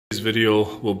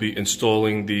video will be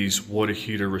installing these water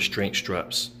heater restraint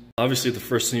straps. Obviously, the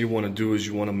first thing you want to do is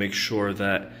you want to make sure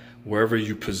that wherever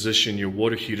you position your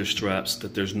water heater straps,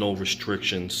 that there's no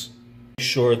restrictions. Make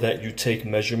sure that you take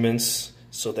measurements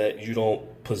so that you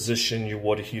don't position your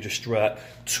water heater strap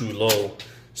too low.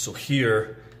 So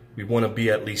here, we want to be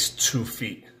at least 2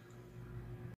 feet.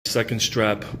 The second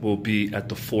strap will be at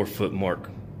the 4-foot mark.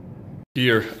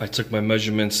 Here, I took my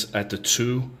measurements at the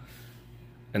 2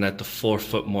 and at the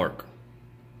 4-foot mark.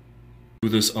 Do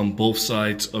this on both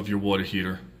sides of your water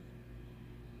heater.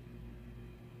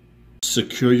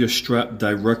 Secure your strap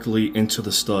directly into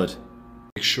the stud.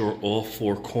 Make sure all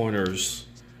 4 corners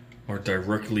are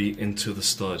directly into the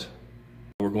stud.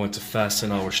 We're going to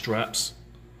fasten our straps.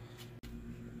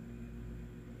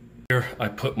 Here I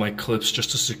put my clips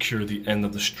just to secure the end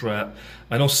of the strap.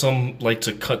 I know some like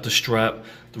to cut the strap.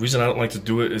 The reason I don't like to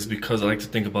do it is because I like to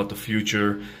think about the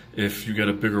future. If you get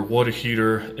a bigger water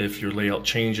heater, if your layout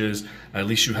changes, at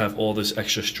least you have all this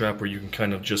extra strap where you can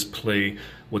kind of just play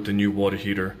with the new water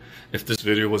heater. If this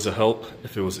video was a help,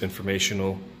 if it was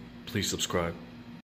informational, please subscribe.